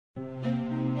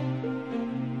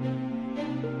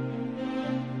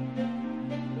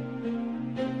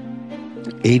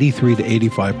83 to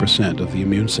 85% of the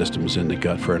immune system is in the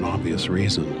gut for an obvious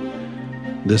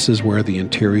reason. This is where the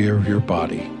interior of your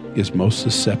body is most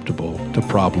susceptible to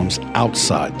problems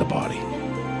outside the body.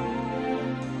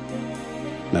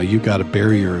 Now, you've got a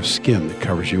barrier of skin that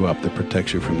covers you up, that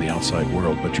protects you from the outside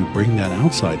world, but you bring that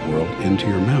outside world into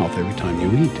your mouth every time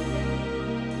you eat.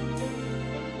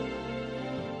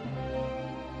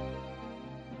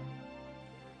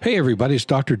 Hey, everybody, it's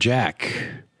Dr. Jack.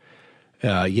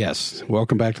 Yes,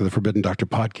 welcome back to the Forbidden Doctor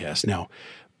podcast. Now,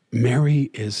 Mary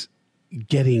is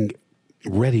getting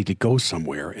ready to go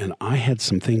somewhere, and I had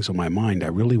some things on my mind I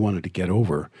really wanted to get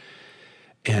over,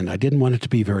 and I didn't want it to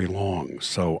be very long,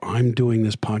 so I'm doing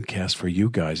this podcast for you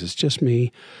guys. It's just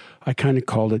me. I kind of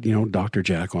called it, Dr.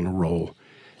 Jack on a roll,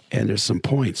 and there's some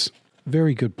points,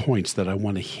 very good points that I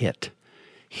want to hit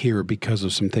here because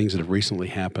of some things that have recently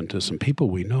happened to some people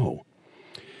we know.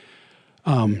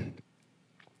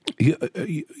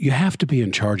 You have to be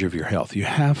in charge of your health. You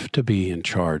have to be in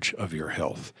charge of your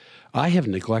health. I have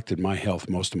neglected my health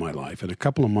most of my life. In a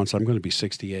couple of months, I'm going to be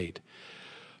 68.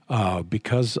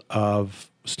 Because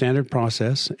of standard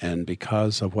process and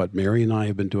because of what Mary and I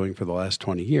have been doing for the last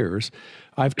 20 years,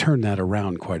 I've turned that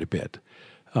around quite a bit.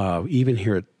 Even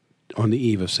here on the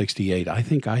eve of 68, I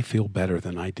think I feel better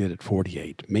than I did at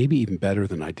 48, maybe even better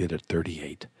than I did at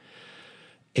 38.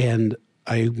 And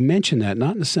I mention that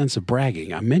not in the sense of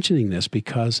bragging. I'm mentioning this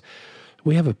because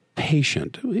we have a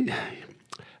patient,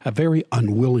 a very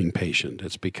unwilling patient.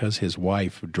 It's because his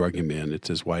wife drug him in. It's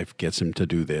his wife gets him to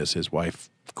do this. His wife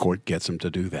gets him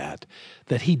to do that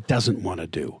he doesn't want to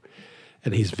do.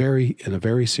 And he's in a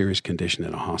very serious condition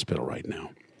in a hospital right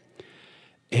now.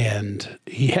 And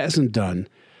he hasn't done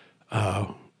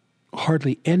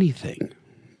hardly anything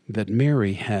that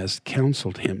Mary has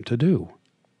counseled him to do.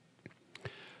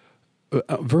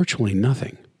 Virtually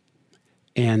nothing.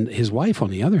 And his wife, on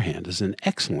the other hand, is in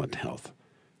excellent health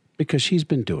because she's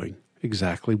been doing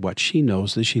exactly what she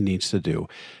knows that she needs to do.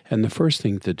 And the first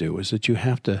thing to do is that you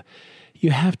have to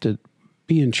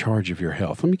be in charge of your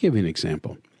health. Let me give you an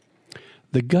example.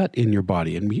 The gut in your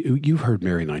body, and you've heard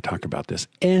Mary and I talk about this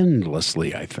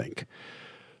endlessly, I think.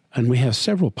 And we have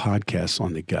several podcasts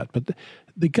on the gut. But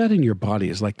the gut in your body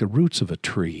is like the roots of a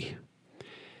tree.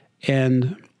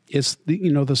 And it's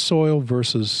the soil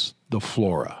versus the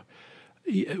flora.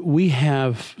 We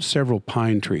have several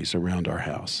pine trees around our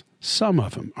house. Some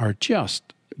of them are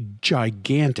just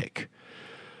gigantic.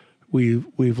 We've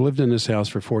lived in this house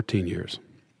for 14 years,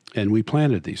 and we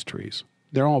planted these trees.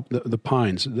 They're all the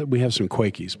pines. We have some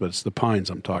Quakies, but it's the pines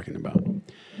I'm talking about.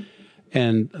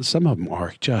 And some of them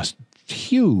are just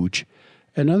huge,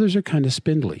 and others are kind of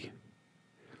spindly.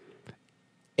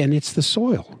 And it's the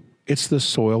soil. It's the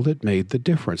soil that made the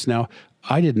difference. Now,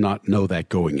 I did not know that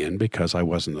going in because I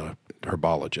wasn't a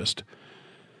herbologist.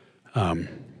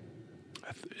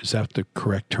 Is that the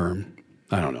correct term?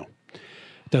 I don't know.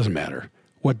 It doesn't matter.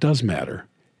 What does matter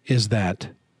is that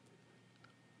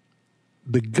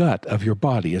the gut of your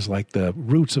body is like the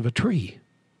roots of a tree.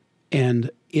 And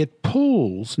it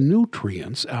pulls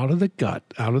nutrients out of the gut,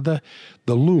 out of the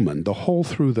lumen, the hole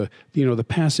through the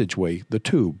passageway, the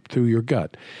tube through your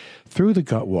gut, through the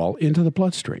gut wall into the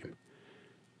bloodstream.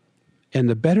 And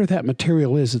the better that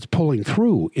material is it's pulling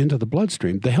through into the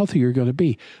bloodstream, the healthier you're going to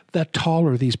be. The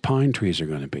taller these pine trees are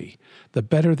going to be. The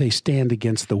better they stand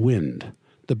against the wind.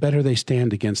 The better they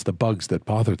stand against the bugs that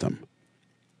bother them.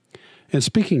 And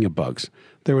speaking of bugs,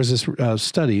 there was this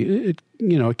study.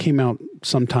 It came out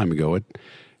some time ago.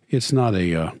 It's not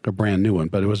a brand new one,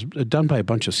 but it was done by a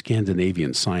bunch of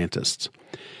Scandinavian scientists.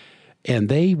 And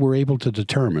they were able to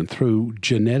determine through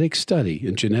genetic study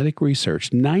and genetic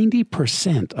research,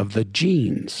 90% of the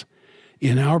genes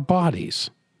in our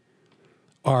bodies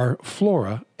are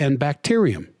flora and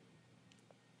bacterium.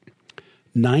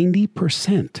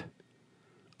 90%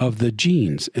 of the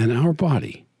genes in our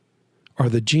body are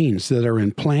the genes that are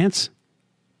in plants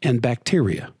and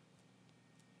bacteria.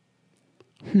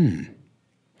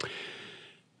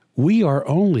 We are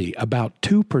only about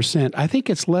 2%, I think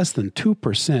it's less than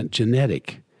 2%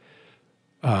 genetic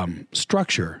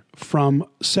structure from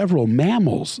several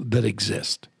mammals that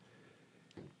exist.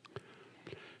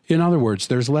 In other words,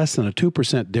 there's less than a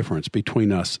 2% difference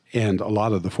between us and a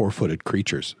lot of the four-footed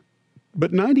creatures.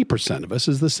 But 90% of us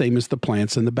is the same as the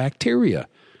plants and the bacteria.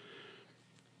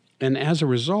 And as a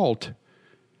result,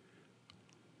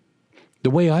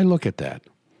 the way I look at that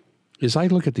is I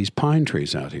look at these pine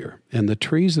trees out here, and the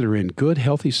trees that are in good,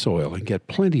 healthy soil and get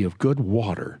plenty of good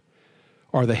water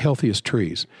are the healthiest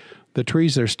trees. The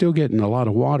trees that are still getting a lot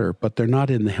of water, but they're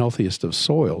not in the healthiest of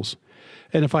soils.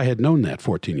 And if I had known that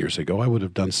 14 years ago, I would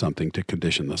have done something to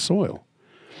condition the soil.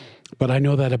 But I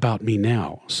know that about me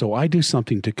now. So I do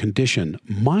something to condition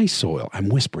my soil. I'm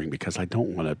whispering because I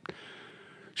don't want to.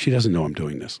 She doesn't know I'm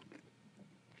doing this.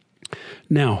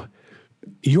 Now,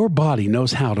 your body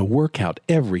knows how to work out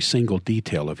every single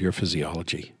detail of your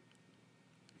physiology.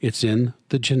 It's in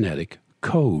the genetic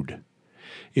code.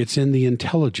 It's in the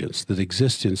intelligence that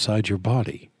exists inside your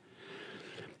body.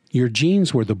 Your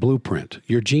genes were the blueprint.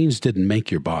 Your genes didn't make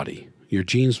your body. Your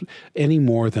genes, any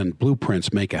more than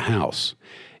blueprints make a house.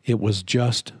 It was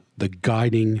just the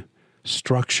guiding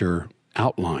structure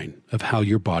outline of how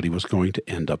your body was going to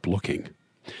end up looking.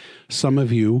 Some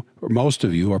of you, or most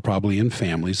of you, are probably in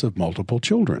families of multiple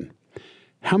children.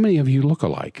 How many of you look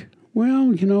alike?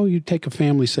 Well, you take a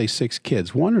family, say 6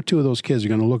 kids. 1 or 2 of those kids are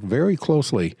going to look very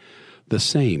closely the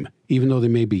same, even though they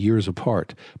may be years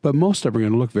apart. But most of them are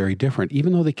going to look very different,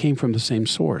 even though they came from the same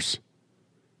source.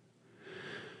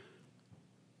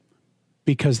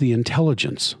 Because the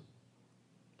intelligence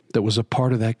that was a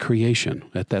part of that creation,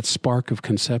 at that spark of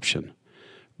conception,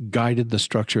 guided the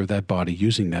structure of that body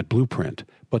using that blueprint.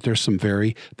 But there's some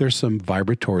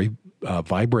vibratory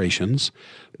vibrations.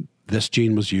 This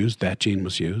gene was used, that gene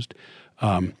was used.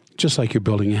 Just like you're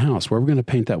building a house. We're going to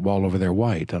paint that wall over there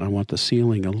white, and I want the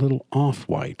ceiling a little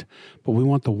off-white, but we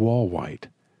want the wall white.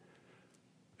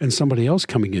 And somebody else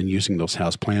coming in using those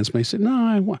house plans may say, no,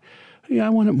 I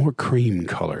want it more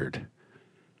cream-colored.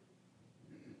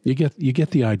 You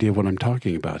get the idea of what I'm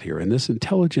talking about here. And this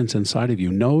intelligence inside of you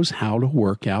knows how to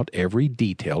work out every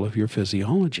detail of your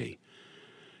physiology.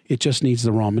 It just needs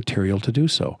the raw material to do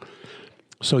so.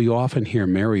 So you often hear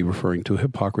Mary referring to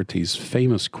Hippocrates'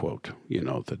 famous quote,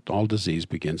 that all disease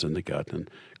begins in the gut. And,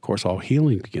 of course, all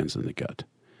healing begins in the gut.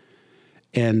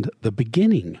 And the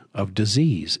beginning of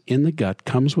disease in the gut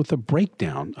comes with a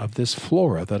breakdown of this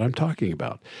flora that I'm talking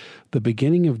about. The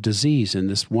beginning of disease in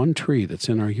this one tree that's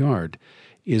in our yard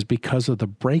is because of the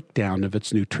breakdown of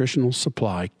its nutritional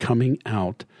supply coming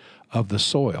out of the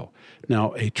soil.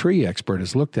 Now, a tree expert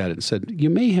has looked at it and said, you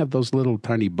may have those little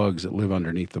tiny bugs that live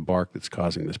underneath the bark that's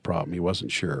causing this problem. He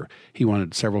wasn't sure. He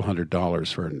wanted several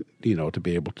 $100s for, to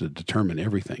be able to determine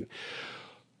everything.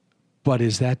 But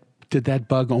did that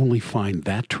bug only find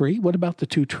that tree? What about the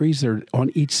 2 trees that are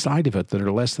on each side of it that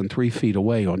are less than 3 feet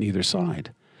away on either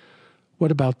side?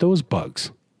 What about those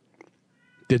bugs?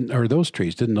 Didn't those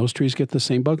trees get the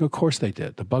same bug? Of course they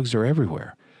did. The bugs are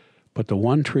everywhere. But the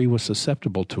one tree was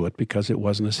susceptible to it because it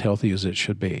wasn't as healthy as it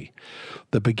should be.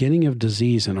 The beginning of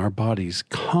disease in our bodies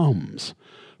comes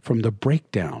from the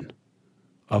breakdown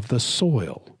of the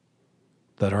soil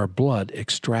that our blood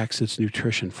extracts its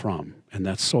nutrition from, and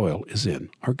that soil is in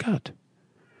our gut.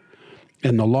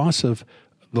 And the loss of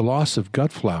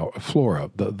gut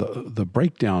flora, the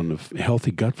breakdown of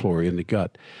healthy gut flora in the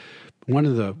gut, one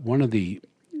of the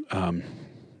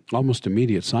almost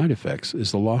immediate side effects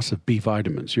is the loss of B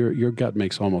vitamins. Your gut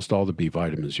makes almost all the B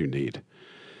vitamins you need.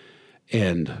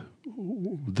 And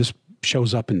this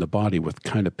shows up in the body with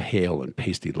kind of pale and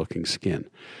pasty-looking skin.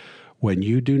 When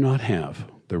you do not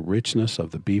have the richness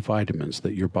of the B vitamins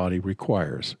that your body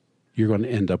requires, you're going to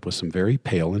end up with some very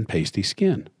pale and pasty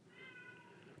skin.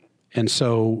 And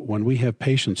so when we have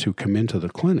patients who come into the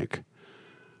clinic,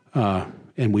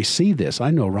 and we see this, I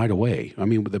know right away. I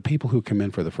mean, the people who come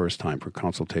in for the first time for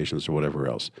consultations or whatever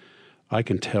else, I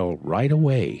can tell right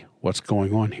away what's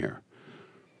going on here.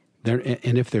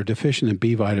 And if they're deficient in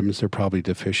B vitamins, they're probably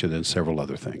deficient in several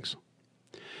other things.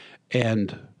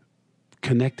 And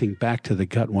connecting back to the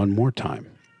gut one more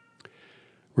time,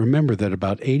 remember that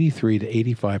about 83 to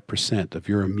 85% of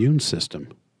your immune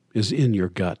system is in your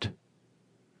gut.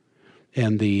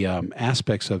 And the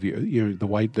aspects of the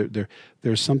white,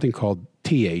 there's something called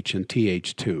TH and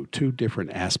TH2, 2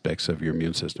 different aspects of your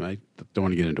immune system. I don't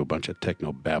want to get into a bunch of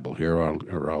techno babble here,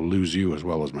 or I'll lose you as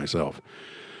well as myself.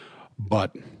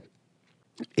 But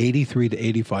 83 to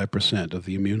 85% of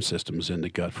the immune system is in the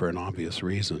gut for an obvious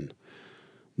reason.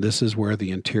 This is where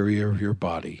the interior of your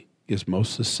body is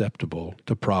most susceptible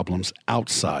to problems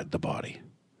outside the body.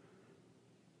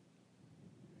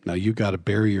 Now, you've got a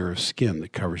barrier of skin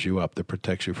that covers you up, that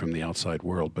protects you from the outside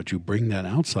world, but you bring that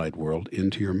outside world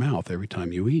into your mouth every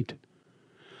time you eat.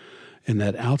 And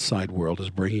that outside world is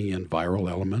bringing in viral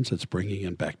elements, it's bringing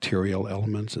in bacterial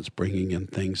elements, it's bringing in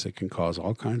things that can cause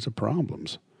all kinds of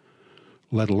problems,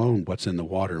 let alone what's in the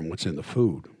water and what's in the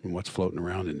food and what's floating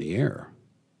around in the air.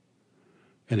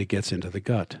 And it gets into the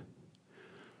gut.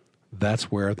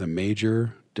 That's where the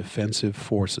major defensive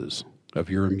forces of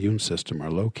your immune system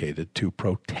are located to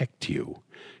protect you.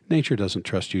 Nature doesn't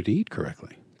trust you to eat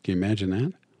correctly. Can you imagine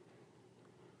that?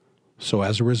 So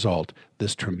as a result,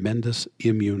 this tremendous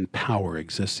immune power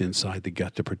exists inside the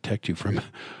gut to protect you from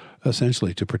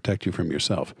essentially to protect you from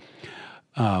yourself.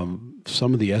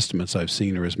 Some of the estimates I've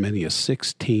seen are as many as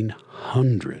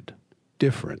 1,600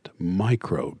 different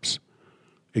microbes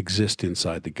exist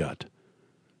inside the gut.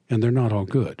 And they're not all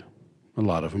good. A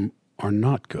lot of them are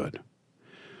not good.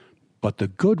 But the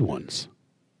good ones,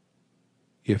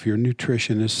 if your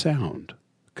nutrition is sound,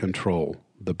 control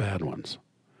the bad ones.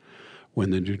 When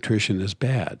the nutrition is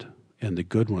bad and the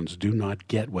good ones do not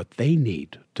get what they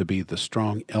need to be the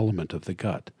strong element of the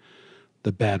gut,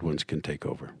 the bad ones can take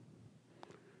over.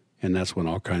 And that's when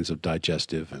all kinds of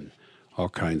digestive and all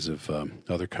kinds of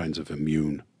other kinds of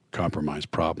immune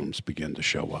compromised problems begin to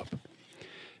show up.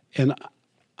 And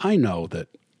I know that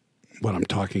what I'm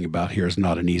talking about here is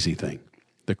not an easy thing.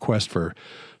 The quest for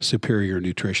superior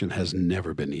nutrition has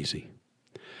never been easy.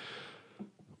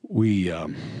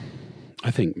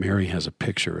 I think Mary has a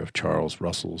picture of Charles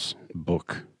Russell's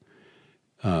book,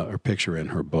 or picture in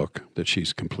her book that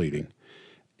she's completing.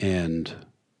 And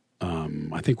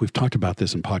I think we've talked about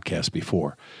this in podcasts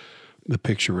before. The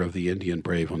picture of the Indian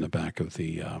brave on the back of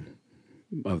the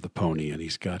pony, and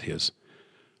he's got his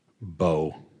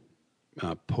bow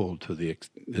pulled to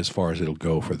as far as it'll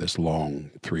go for this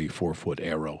long 3-4 foot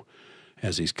arrow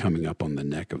as he's coming up on the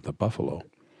neck of the buffalo.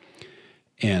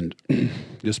 And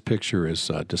this picture is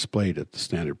displayed at the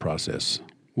Standard Process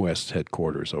West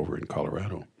headquarters over in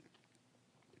Colorado.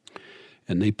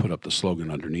 And they put up the slogan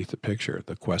underneath the picture,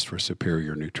 "The quest for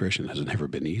superior nutrition has never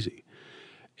been easy."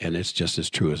 And it's just as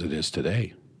true as it is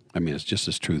today. I mean, it's just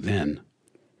as true then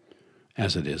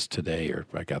as it is today, or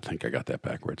I think I got that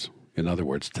backwards. In other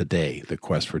words, today, the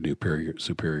quest for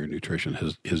superior nutrition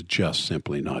is just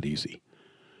simply not easy.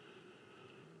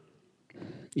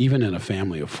 Even in a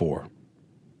family of 4,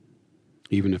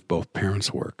 even if both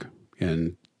parents work,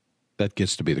 and that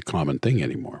gets to be the common thing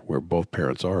anymore, where both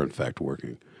parents are, in fact,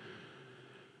 working,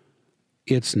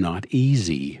 it's not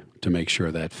easy to make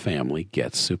sure that family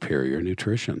gets superior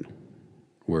nutrition.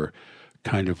 We're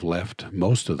kind of left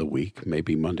most of the week,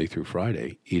 maybe Monday through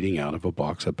Friday, eating out of a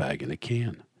box, a bag, and a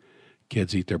can.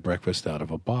 Kids eat their breakfast out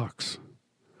of a box.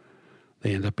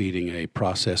 They end up eating a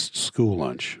processed school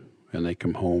lunch, and they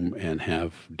come home and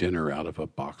have dinner out of a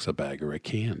box, a bag, or a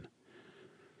can.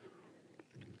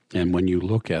 And when you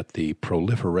look at the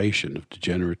proliferation of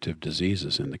degenerative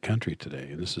diseases in the country today,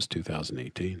 and this is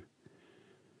 2018,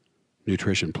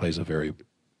 nutrition plays a very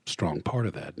strong part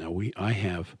of that. Now, I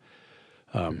have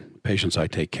patients I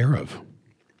take care of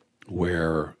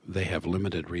where they have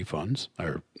limited refunds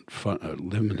or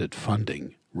limited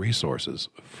funding resources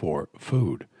for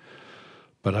food.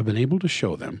 But I've been able to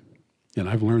show them, and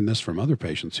I've learned this from other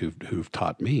patients who've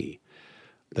taught me,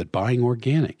 that buying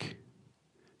organic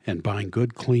and buying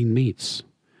good, clean meats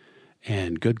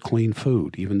and good, clean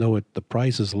food, even though the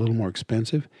price is a little more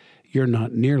expensive, you're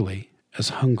not nearly as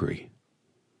hungry.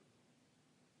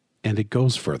 And it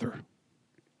goes further.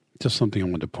 Just something I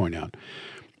wanted to point out.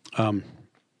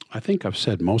 I think I've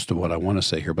said most of what I want to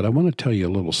say here, but I want to tell you a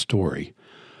little story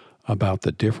about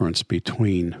the difference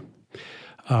between.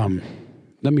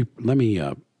 Let me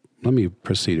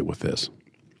proceed it with this.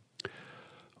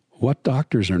 What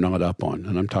doctors are not up on,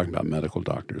 and I'm talking about medical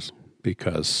doctors,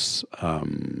 because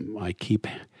I keep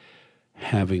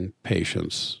having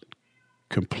patients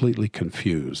completely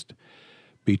confused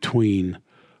between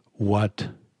what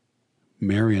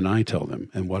Mary and I tell them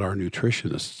and what our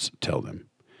nutritionists tell them,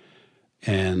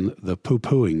 and the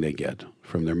poo-pooing they get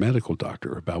from their medical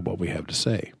doctor about what we have to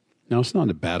say. Now, it's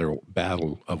not a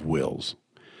battle of wills,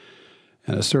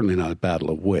 and it's certainly not a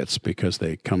battle of wits, because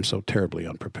they come so terribly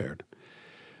unprepared.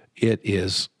 It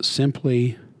is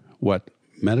simply what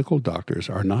medical doctors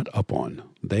are not up on.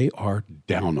 They are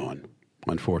down on,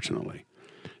 unfortunately.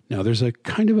 Now, there's a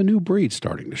kind of a new breed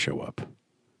starting to show up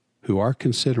who are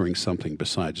considering something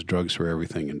besides drugs for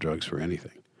everything and drugs for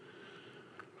anything.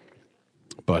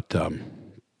 But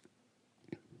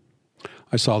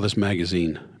I saw this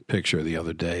magazine picture the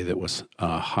other day that was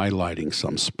highlighting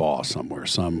some spa somewhere,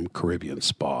 some Caribbean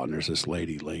spa, and there's this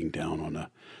lady laying down on a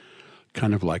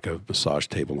kind of like a massage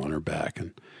table on her back,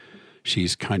 and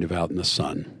she's kind of out in the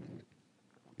sun,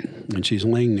 and she's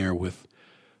laying there with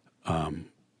a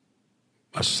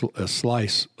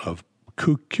slice of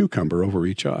cucumber over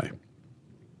each eye,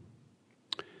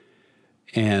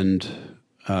 and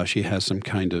she has some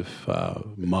kind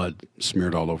of mud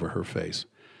smeared all over her face,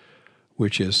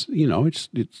 which is,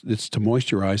 it's to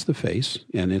moisturize the face,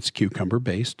 and it's cucumber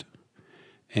based,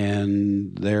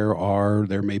 and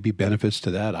there may be benefits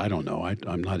to that. I don't know.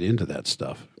 I'm not into that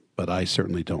stuff, but I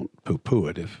certainly don't poo-poo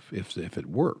it if it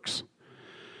works.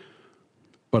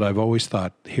 But I've always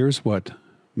thought, here's what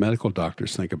medical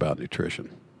doctors think about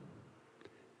nutrition.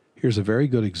 Here's a very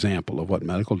good example of what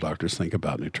medical doctors think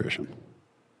about nutrition.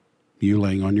 You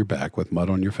laying on your back with mud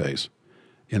on your face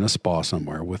in a spa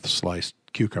somewhere with sliced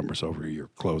cucumbers over your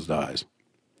closed eyes.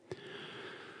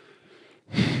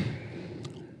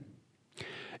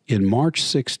 In March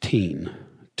 16,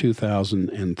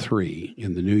 2003,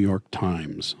 in the New York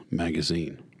Times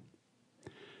magazine,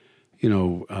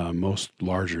 most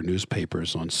larger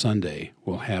newspapers on Sunday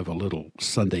will have a little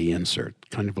Sunday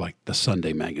insert, kind of like the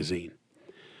Sunday magazine.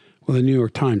 Well, the New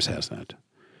York Times has that.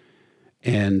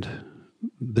 And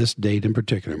this date in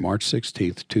particular, March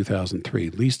 16th, 2003,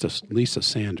 Lisa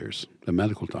Sanders, a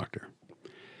medical doctor,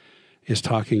 is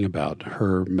talking about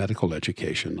her medical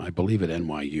education, I believe at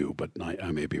NYU, but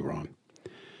I may be wrong.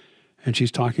 And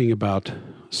she's talking about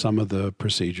some of the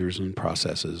procedures and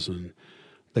processes and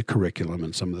the curriculum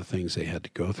and some of the things they had to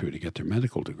go through to get their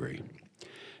medical degree.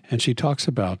 And she talks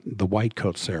about the white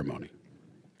coat ceremony.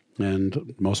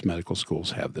 And most medical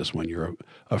schools have this when you're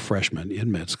a freshman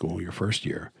in med school, your first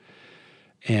year.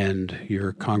 And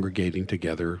you're congregating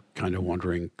together, kind of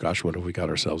wondering, gosh, what have we got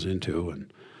ourselves into?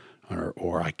 And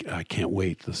or I can't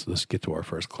wait. Let's get to our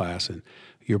first class. And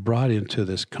you're brought into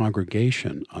this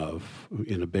congregation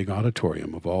in a big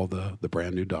auditorium of all the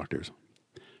brand new doctors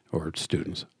or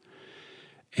students.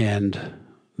 And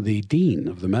the dean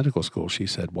of the medical school, she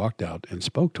said, walked out and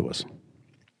spoke to us.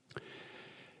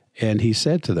 And he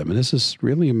said to them, and this is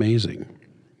really amazing.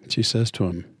 She says to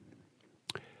him,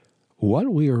 what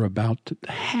we are about to,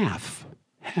 half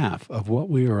of what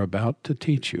we are about to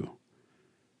teach you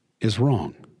is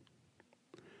wrong.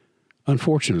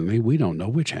 Unfortunately, we don't know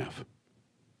which half.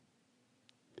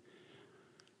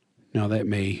 Now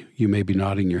you may be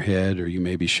nodding your head or you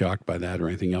may be shocked by that or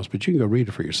anything else, but you can go read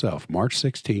it for yourself. March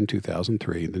 16,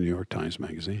 2003, in the New York Times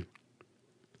Magazine.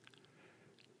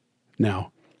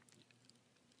 Now,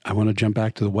 I want to jump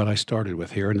back to what I started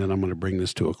with here, and then I'm going to bring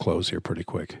this to a close here pretty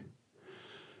quick.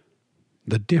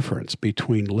 The difference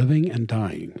between living and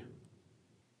dying,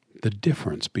 the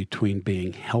difference between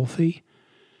being healthy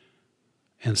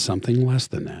and something less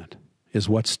than that, is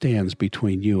what stands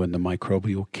between you and the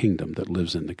microbial kingdom that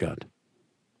lives in the gut.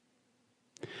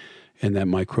 And that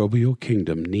microbial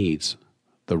kingdom needs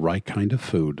the right kind of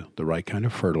food, the right kind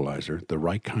of fertilizer, the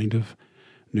right kind of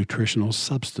nutritional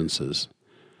substances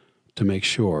to make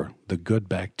sure the good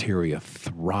bacteria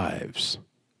thrives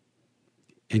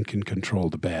and can control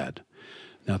the bad.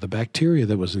 Now, the bacteria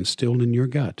that was instilled in your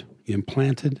gut,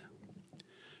 implanted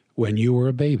when you were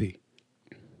a baby,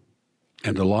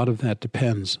 and a lot of that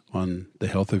depends on the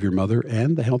health of your mother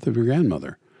and the health of your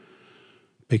grandmother,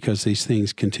 because these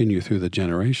things continue through the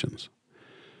generations.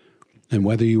 And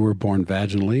whether you were born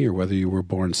vaginally or whether you were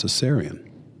born cesarean,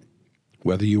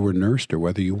 whether you were nursed or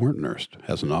whether you weren't nursed,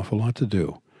 has an awful lot to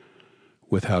do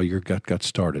with how your gut got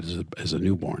started as a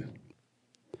newborn.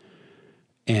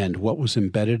 And what was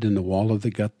embedded in the wall of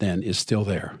the gut then is still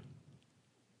there.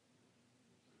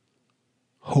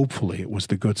 Hopefully it was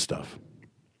the good stuff.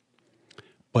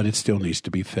 But it still needs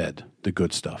to be fed, the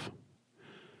good stuff.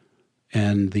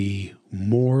 And the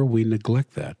more we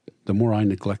neglect that, the more I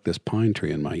neglect this pine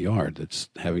tree in my yard that's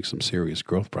having some serious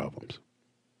growth problems.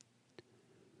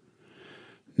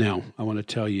 Now, I want to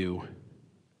tell you,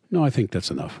 no, I think that's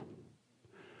enough.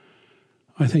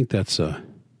 I think that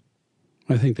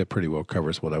pretty well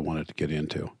covers what I wanted to get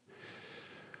into.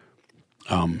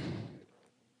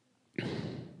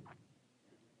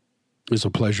 It's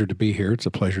a pleasure to be here. It's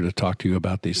a pleasure to talk to you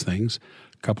about these things.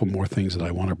 A couple more things that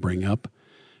I want to bring up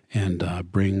and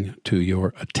bring to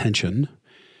your attention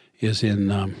is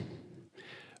in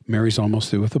Mary's almost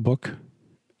through with the book,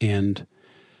 and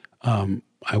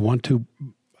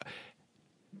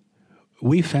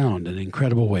we found an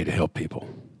incredible way to help people.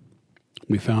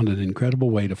 We found an incredible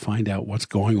way to find out what's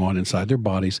going on inside their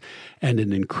bodies and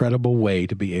an incredible way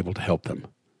to be able to help them.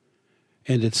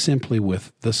 And it's simply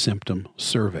with the symptom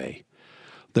survey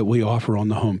that we offer on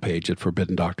the homepage at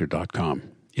forbiddendoctor.com.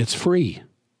 It's free.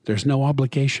 There's no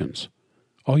obligations.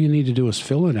 All you need to do is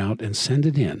fill it out and send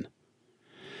it in.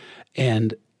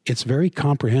 And it's very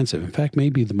comprehensive. In fact,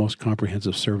 maybe the most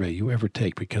comprehensive survey you ever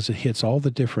take, because it hits all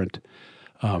the different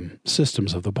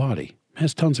systems of the body. It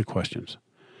has tons of questions.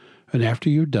 And after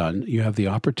you're done, you have the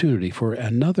opportunity for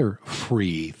another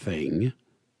free thing,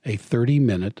 a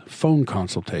 30-minute phone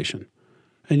consultation.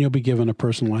 And you'll be given a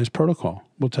personalized protocol.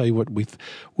 We'll tell you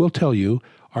we'll tell you,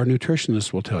 our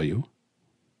nutritionist will tell you,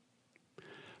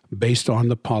 based on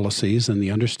the policies and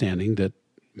the understanding that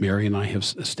Mary and I have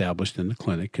established in the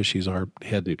clinic, because she's our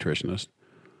head nutritionist,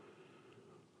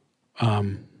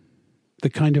 the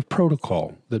kind of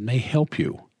protocol that may help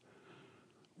you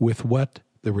with what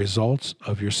the results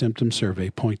of your symptom survey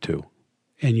point to.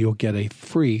 and you'll get a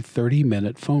free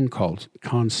 30-minute phone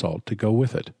consult to go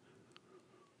with it.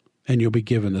 And you'll be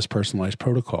given this personalized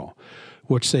protocol,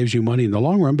 which saves you money in the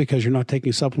long run because you're not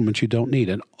taking supplements you don't need.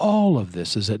 And all of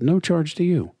this is at no charge to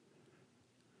you.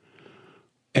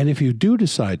 And if you do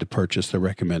decide to purchase the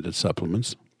recommended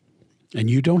supplements, and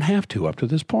you don't have to up to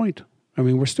this point, I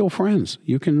mean, we're still friends.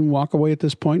 You can walk away at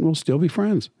this point and we'll still be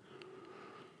friends.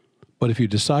 But if you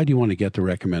decide you want to get the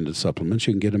recommended supplements,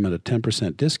 you can get them at a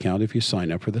 10% discount if you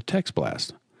sign up for the Text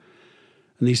Blast.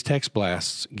 And these Text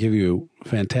Blasts give you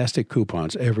fantastic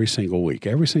coupons every single week.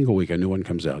 Every single week a new one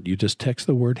comes out. You just text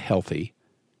the word healthy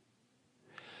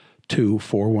to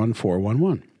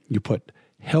 41411. You put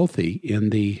healthy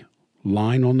in the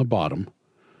line on the bottom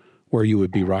where you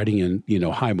would be writing in,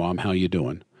 hi, Mom, how you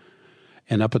doing?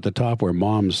 And up at the top where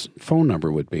Mom's phone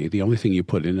number would be, the only thing you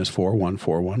put in is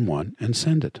 41411 and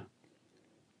send it.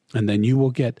 And then you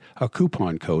will get a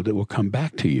coupon code that will come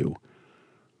back to you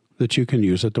that you can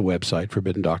use at the website,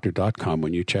 forbiddendoctor.com,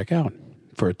 when you check out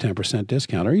for a 10%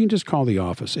 discount. Or you can just call the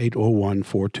office,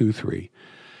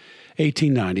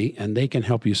 801-423-1890, and they can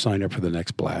help you sign up for the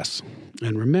next blast.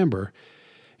 And remember,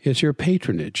 it's your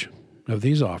patronage of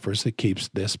these offers that keeps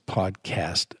this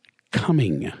podcast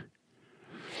coming.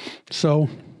 So,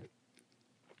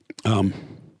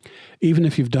 even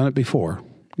if you've done it before,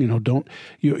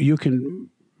 you can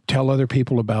tell other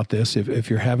people about this. If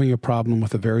you're having a problem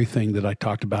with the very thing that I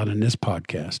talked about in this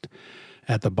podcast,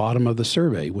 at the bottom of the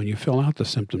survey, when you fill out the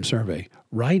symptom survey,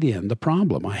 write in the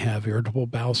problem. I have irritable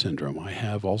bowel syndrome. I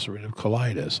have ulcerative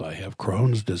colitis. I have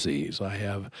Crohn's disease. I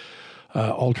have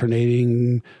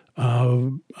alternating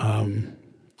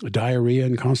diarrhea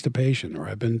and constipation, or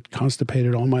I've been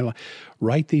constipated all my life.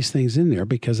 Write these things in there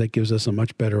because that gives us a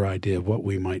much better idea of what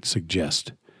we might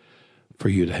suggest for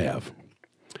you to have.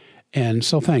 And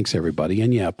so thanks, everybody.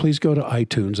 And yeah, please go to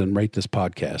iTunes and rate this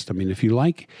podcast. I mean, if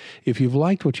you've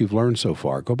liked what you've learned so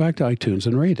far, go back to iTunes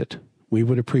and rate it. We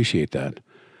would appreciate that.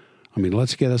 I mean,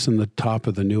 let's get us in the top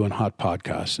of the new and hot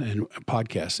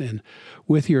podcasts. And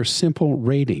with your simple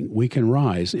rating, we can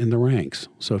rise in the ranks.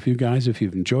 So if you've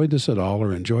enjoyed this at all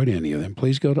or enjoyed any of them,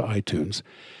 please go to iTunes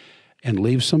and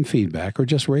leave some feedback or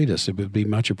just rate us. It would be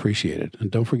much appreciated. And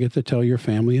don't forget to tell your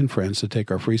family and friends to take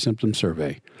our free symptom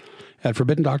survey at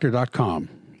forbiddendoctor.com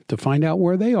to find out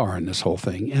where they are in this whole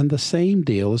thing. And the same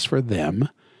deal is for them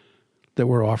that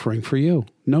we're offering for you.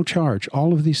 No charge.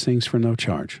 All of these things for no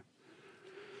charge.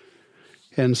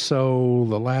 And so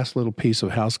the last little piece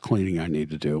of house cleaning I need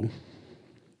to do,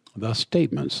 the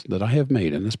statements that I have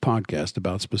made in this podcast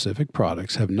about specific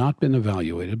products have not been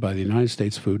evaluated by the United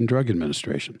States Food and Drug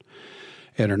Administration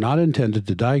and are not intended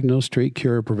to diagnose, treat,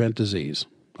 cure, or prevent disease.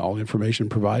 All information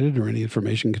provided or any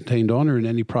information contained on or in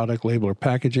any product label or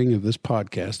packaging of this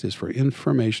podcast is for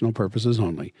informational purposes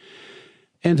only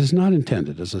and is not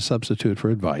intended as a substitute for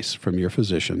advice from your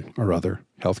physician or other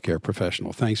healthcare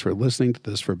professional. Thanks for listening to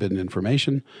this Forbidden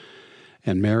Information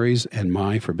and Mary's and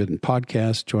my Forbidden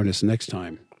podcast. Join us next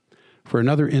time for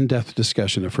another in-depth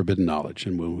discussion of forbidden knowledge,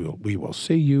 and we will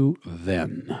see you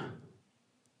then.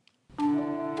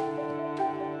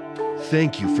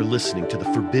 Thank you for listening to the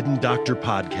Forbidden Doctor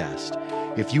podcast.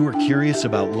 If you are curious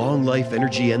about long life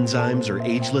energy enzymes or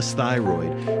ageless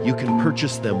thyroid, you can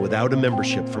purchase them without a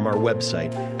membership from our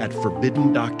website at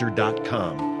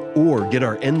forbiddendoctor.com or get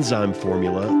our enzyme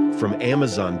formula from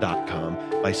amazon.com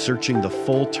by searching the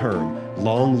full term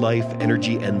Long Life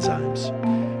Energy Enzymes.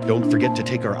 Don't forget to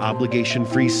take our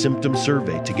obligation-free symptom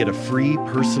survey to get a free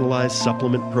personalized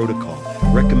supplement protocol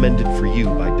recommended for you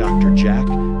by Dr. Jack,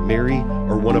 Mary,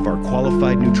 or one of our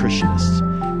qualified nutritionists.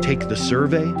 Take the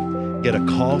survey, get a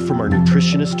call from our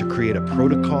nutritionist to create a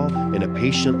protocol and a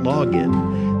patient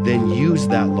login, then use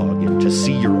that login to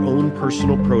see your own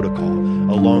personal protocol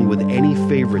along with any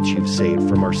favorites you've saved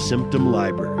from our symptom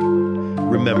library.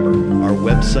 Remember, our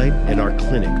website and our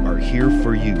clinic are here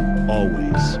for you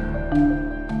always.